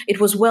time it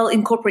was well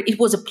incorporated. It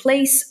was a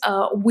place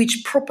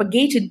which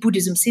propagated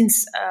Buddhism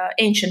since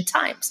ancient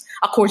times,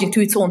 according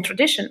to its own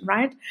tradition,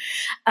 right?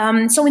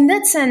 So in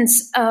that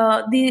sense,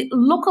 the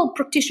local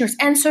practitioners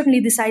and certainly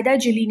the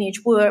Saidaiji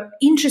lineage were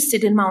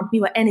interested in Mount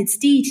Miwa and its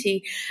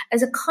deity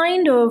as a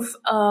kind of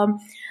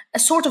a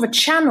sort of a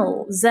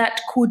channel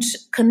that could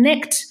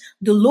connect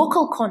the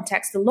local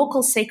context, the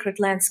local sacred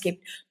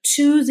landscape,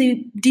 to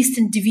the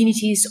distant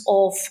divinities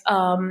of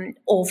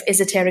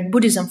esoteric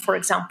Buddhism, for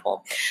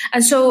example.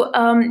 And so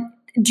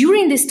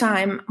during this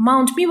time,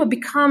 Mount Miwa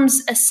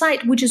becomes a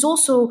site which is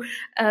also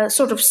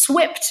sort of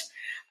swept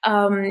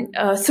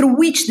through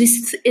which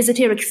this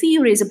esoteric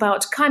theories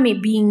about kami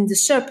being the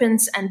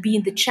serpents and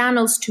being the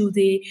channels to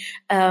the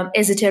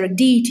esoteric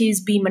deities,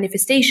 being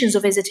manifestations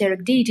of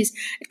esoteric deities,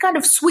 it kind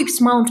of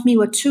sweeps Mount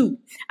Miwa too.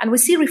 And we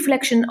see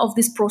reflection of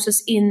this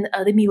process in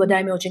the Miwa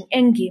Daimyojin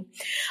Engi.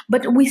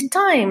 But with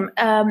time,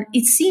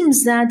 it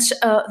seems that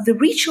the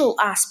ritual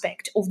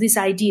aspect of these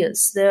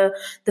ideas, the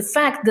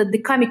fact that the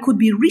kami could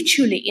be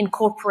ritually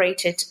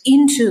incorporated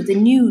into the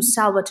new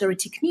salvatory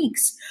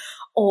techniques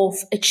of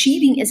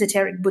achieving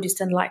esoteric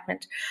Buddhist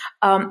enlightenment.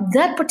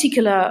 That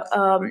particular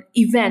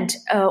event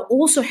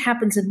also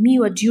happens in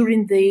Miwa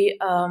during the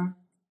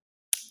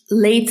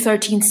late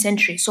 13th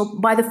century. So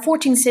by the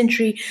 14th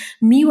century,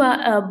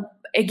 Miwa,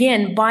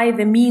 again, by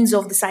the means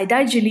of the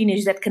Saidaiji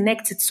lineage that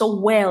connects it so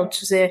well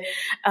to the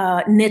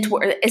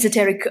network,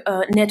 esoteric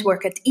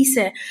network at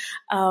Ise,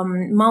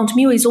 Mount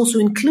Miwa is also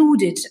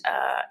included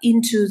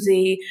into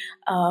the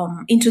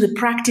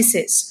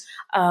practices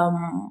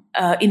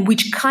in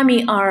which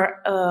kami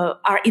are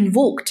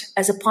invoked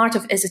as a part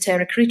of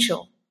esoteric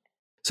ritual.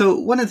 So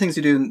one of the things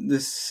you do in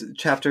this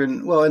chapter,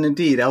 and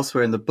indeed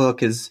elsewhere in the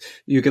book, is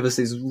you give us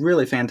these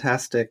really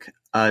fantastic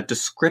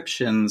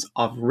descriptions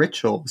of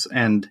rituals.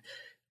 And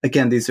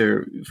again, these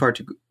are far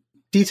too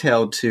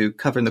detailed to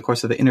cover in the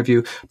course of the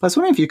interview. But I was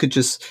wondering if you could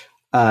just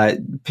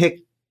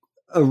pick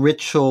a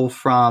ritual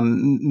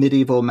from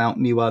medieval Mount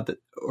Miwa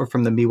or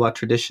from the Miwa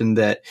tradition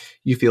that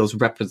you feel is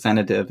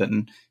representative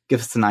and give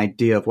us an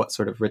idea of what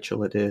sort of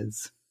ritual it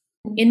is.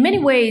 In many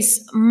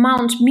ways,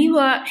 Mount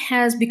Miwa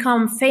has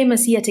become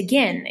famous yet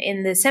again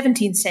in the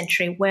 17th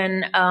century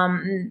when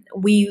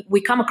we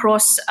come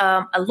across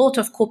a lot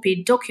of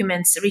copied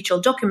documents,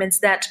 ritual documents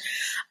that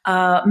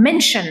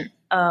mention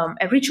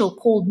a ritual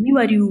called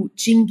Miwaryu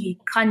Jingi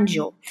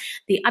Kanjo,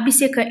 the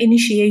Abhiseka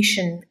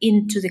initiation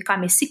into the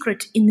kami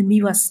secret in the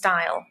Miwa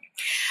style.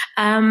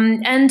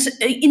 And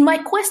in my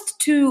quest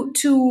to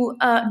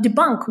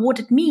debunk what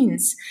it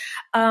means,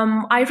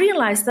 I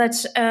realized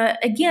that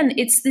again,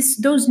 it's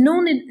those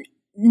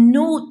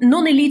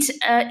non-elite,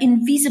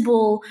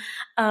 invisible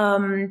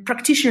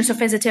practitioners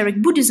of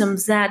esoteric Buddhism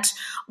that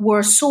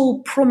were so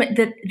prominent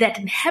that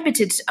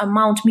inhabited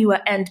Mount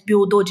Miwa and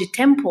Byodoji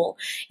Temple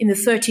in the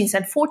 13th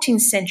and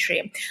 14th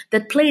century,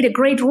 that played a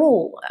great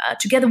role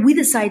together with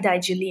the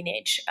Saidaiji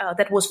lineage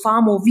that is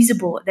far more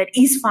visible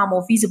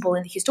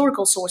in the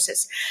historical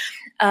sources.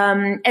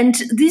 And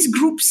these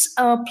groups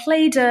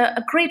played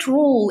a great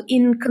role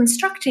in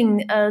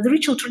constructing the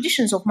ritual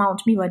traditions of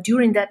Mount Miwa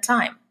during that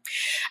time.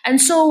 And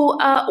so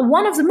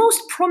one of the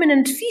most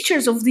prominent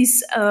features of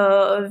these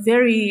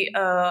very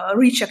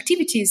rich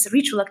activities,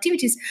 ritual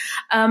activities,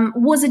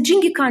 was a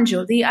Jingi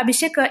Kanjo, the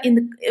Abhisheka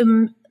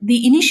in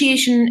the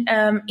initiation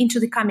into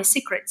the kami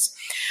secrets,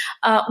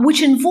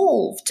 which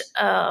involved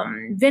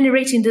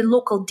venerating the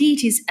local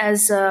deities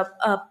as a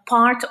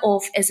part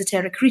of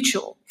esoteric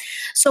ritual.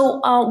 So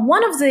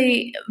one of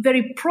the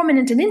very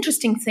prominent and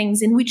interesting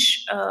things in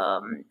which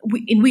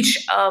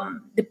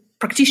the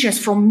practitioners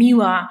from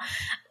Miwa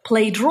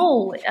played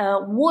role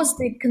was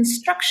the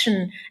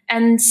construction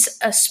and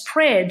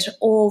spread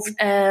of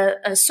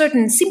a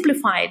certain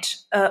simplified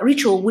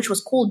ritual which was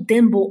called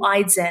Denbo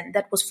Aizen,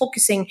 that was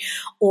focusing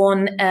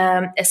on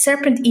a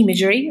serpent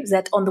imagery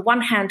that on the one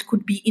hand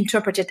could be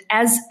interpreted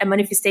as a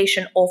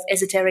manifestation of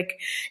esoteric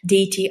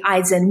deity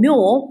Aizen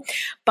Myo,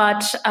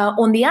 but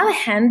on the other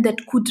hand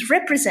that could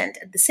represent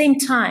at the same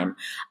time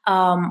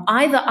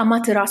either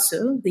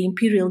Amaterasu, the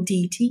imperial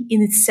deity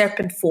in its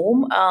serpent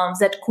form,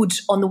 that could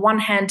on the one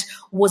hand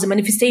was a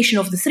manifestation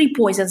of the three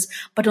poisons,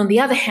 but on the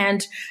other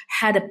hand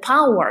had a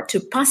power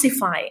to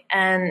pacify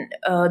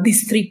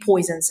these three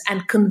poisons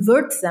and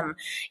convert them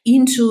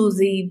into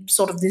the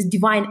sort of this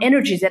divine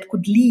energy that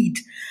could lead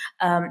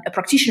a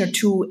practitioner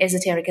to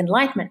esoteric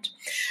enlightenment.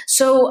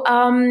 So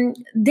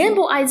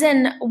Denbo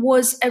Aizen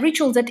was a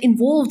ritual that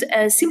involved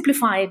a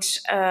simplified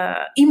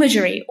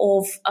imagery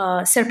of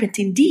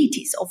serpentine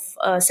deities, of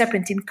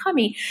serpentine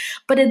kami,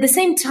 but at the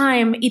same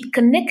time it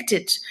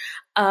connected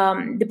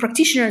the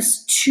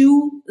practitioners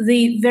to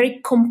the very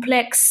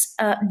complex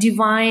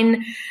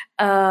divine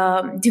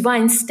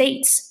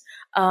states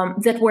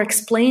that were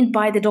explained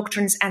by the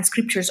doctrines and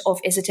scriptures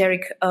of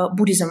esoteric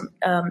Buddhism,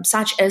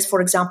 such as, for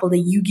example,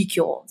 the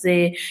Yugikyo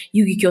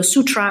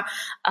Sutra,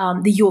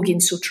 the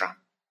Yogin Sutra.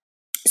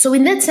 So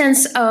in that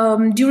sense,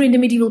 during the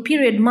medieval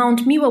period,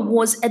 Mount Miwa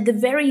was at the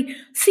very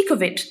thick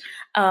of it,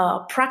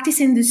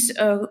 practicing these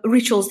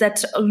rituals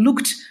that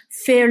looked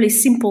fairly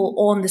simple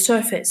on the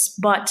surface,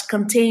 but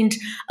contained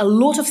a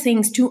lot of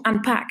things to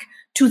unpack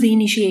to the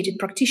initiated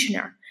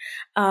practitioner.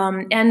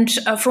 And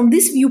from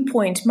this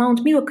viewpoint,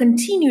 Mount Miwa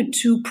continued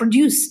to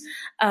produce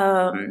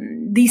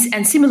these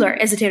and similar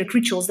esoteric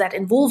rituals that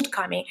involved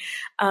kami,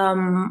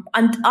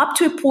 and up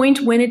to a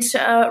point when it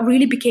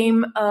really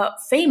became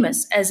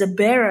famous as a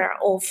bearer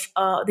of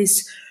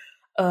this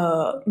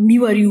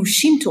Miwa-ryu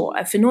Shinto,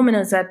 a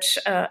phenomenon that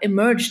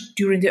emerged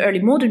during the early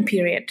modern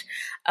period,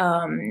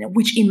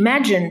 which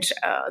imagined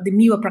the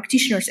Miwa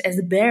practitioners as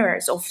the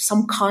bearers of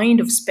some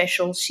kind of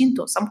special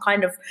Shinto, some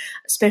kind of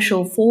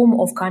special form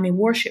of kami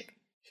worship.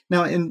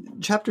 Now, in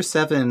Chapter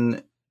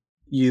 7,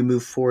 you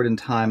move forward in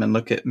time and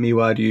look at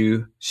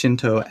Miwa-ryu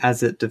Shinto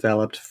as it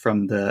developed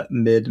from the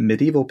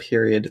mid-medieval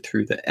period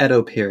through the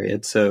Edo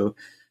period, so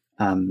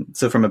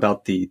from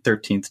about the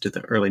 13th to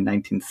the early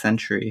 19th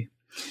century.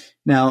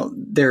 Now,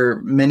 there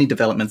are many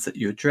developments that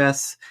you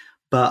address,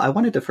 but I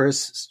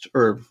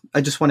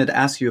just wanted to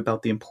ask you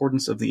about the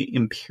importance of the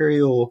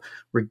imperial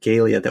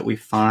regalia that we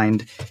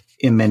find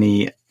in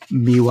many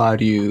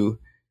Miwa-ryu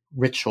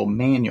ritual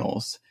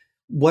manuals.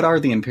 What are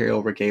the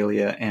imperial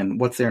regalia and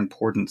what's their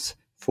importance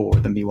for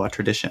the Miwa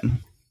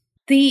tradition?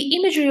 The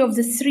imagery of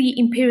the three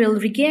imperial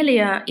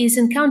regalia is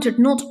encountered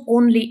not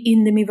only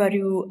in the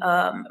Miwa-ryu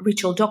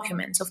ritual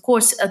documents. Of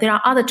course, there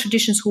are other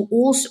traditions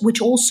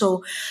which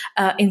also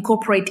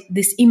incorporate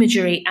this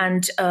imagery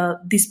and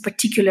these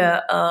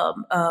particular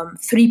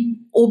three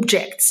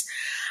objects,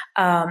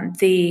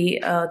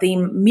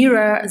 the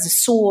mirror, the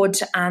sword,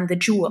 and the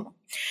jewel.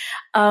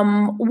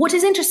 What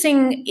is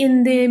interesting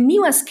in the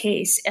Miwa's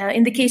case,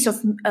 in the case of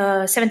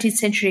 17th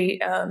century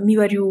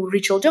Miwa-ryu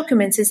ritual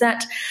documents, is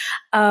that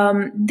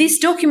these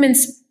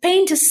documents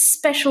paint a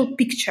special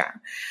picture.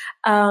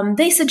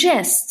 They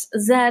suggest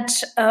that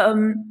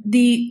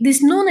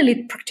these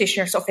non-elite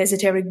practitioners of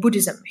esoteric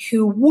Buddhism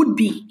who would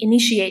be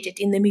initiated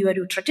in the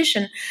Miwa-ryu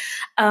tradition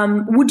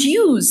would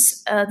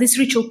use these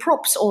ritual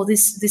props or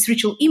this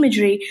ritual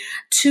imagery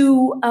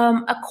to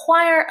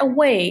acquire a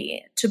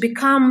way to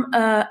become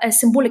a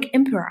symbolic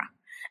emperor,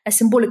 a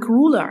symbolic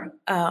ruler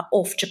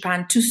of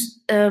Japan, to,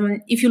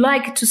 if you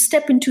like, to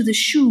step into the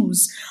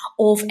shoes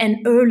of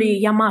an early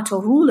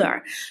Yamato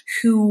ruler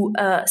who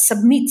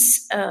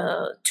submits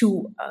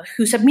to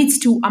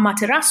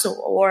Amaterasu,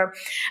 or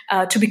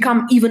to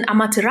become even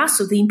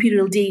Amaterasu, the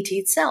imperial deity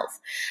itself.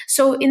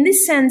 So, in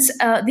this sense,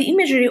 the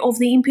imagery of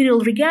the imperial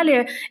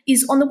regalia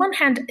is, on the one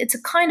hand, it's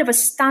a kind of a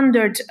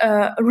standard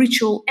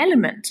ritual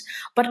element,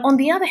 but on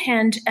the other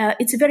hand,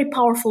 it's a very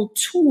powerful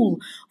tool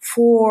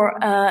for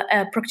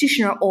a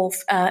practitioner of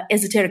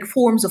esoteric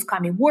forms of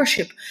kami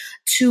worship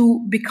to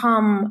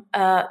become,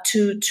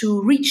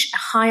 to reach a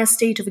higher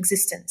state of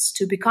existence,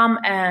 to become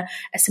a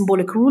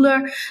symbolic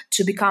ruler,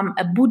 to become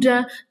a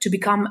Buddha, to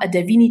become a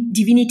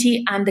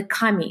divinity, and the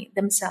kami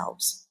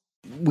themselves.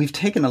 We've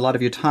taken a lot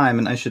of your time,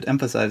 and I should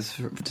emphasize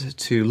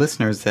to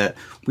listeners that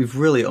we've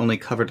really only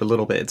covered a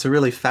little bit. It's a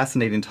really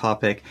fascinating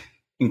topic,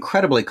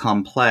 incredibly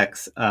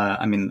complex.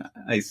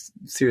 I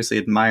seriously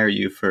admire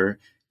you for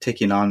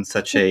taking on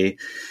such a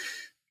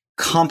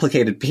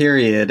complicated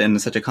period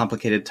and such a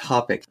complicated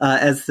topic.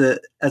 As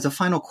a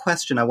final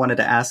question, I wanted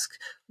to ask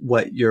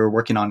what you're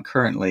working on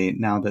currently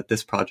now that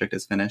this project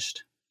is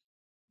finished.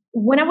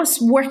 When I was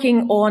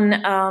working on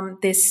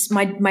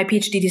my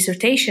PhD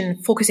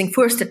dissertation, focusing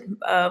first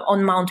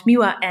on Mount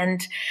Miwa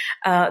and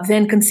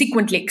then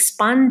consequently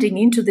expanding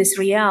into this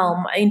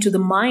realm, into the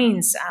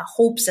minds,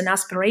 hopes, and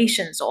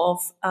aspirations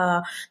of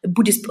the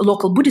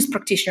local Buddhist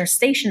practitioners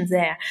stationed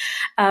there,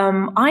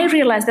 I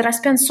realized that I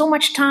spent so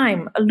much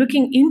time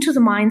looking into the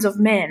minds of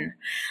men.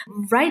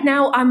 Right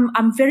now,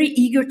 I'm very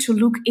eager to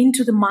look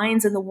into the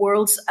minds and the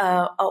worlds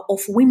of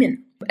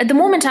women. At the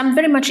moment, I'm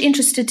very much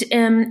interested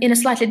in a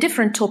slightly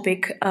different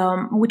topic,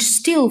 which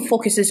still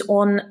focuses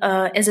on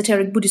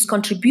esoteric Buddhist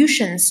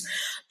contributions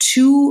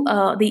to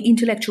the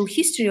intellectual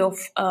history of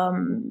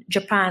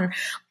Japan,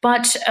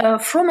 but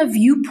from a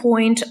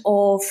viewpoint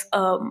of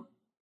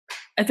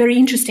a very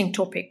interesting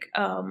topic,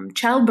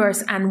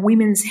 childbirth and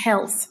women's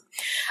health.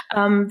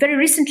 Very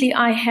recently,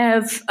 I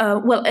have,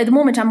 at the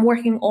moment, I'm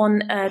working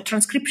on a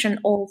transcription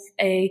of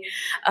a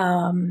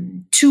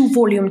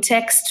 2-volume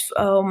text,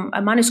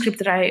 a manuscript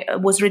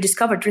that was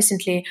rediscovered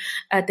recently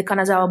at the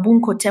Kanazawa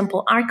Bunko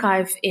Temple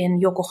Archive in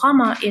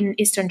Yokohama in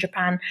eastern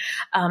Japan.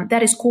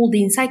 That is called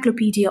the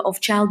Encyclopedia of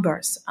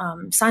Childbirth,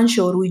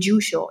 Sansho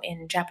Ruijusho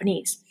in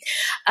Japanese.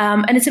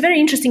 And it's a very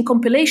interesting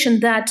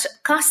compilation that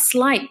casts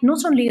light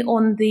not only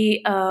on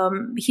the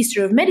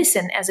history of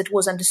medicine as it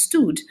was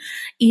understood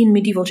in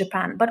medieval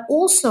Japan, but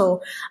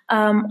also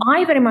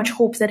I very much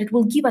hope that it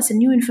will give us a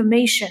new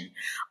information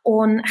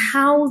on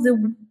how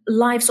the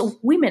lives of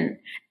women,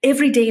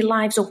 everyday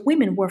lives of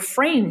women, were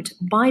framed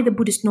by the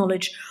Buddhist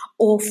knowledge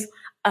of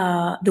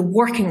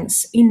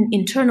the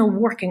internal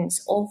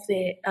workings of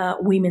the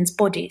women's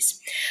bodies.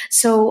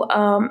 So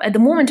at the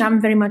moment,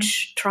 I'm very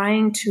much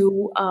trying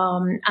to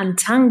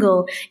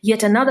untangle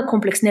yet another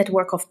complex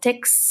network of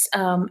texts,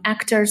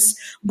 actors,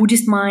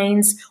 Buddhist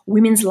minds,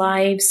 women's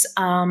lives,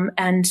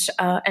 and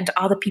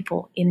other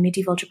people in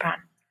medieval Japan.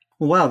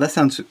 Wow, that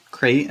sounds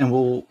great, and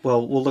we'll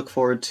look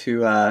forward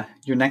to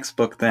your next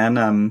book then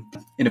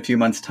in a few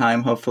months'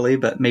 time, hopefully,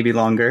 but maybe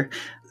longer.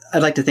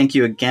 I'd like to thank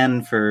you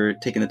again for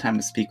taking the time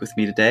to speak with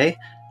me today.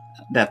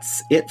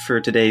 That's it for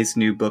today's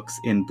New Books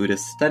in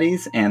Buddhist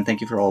Studies, and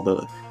thank you for all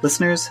the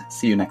listeners.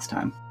 See you next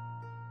time.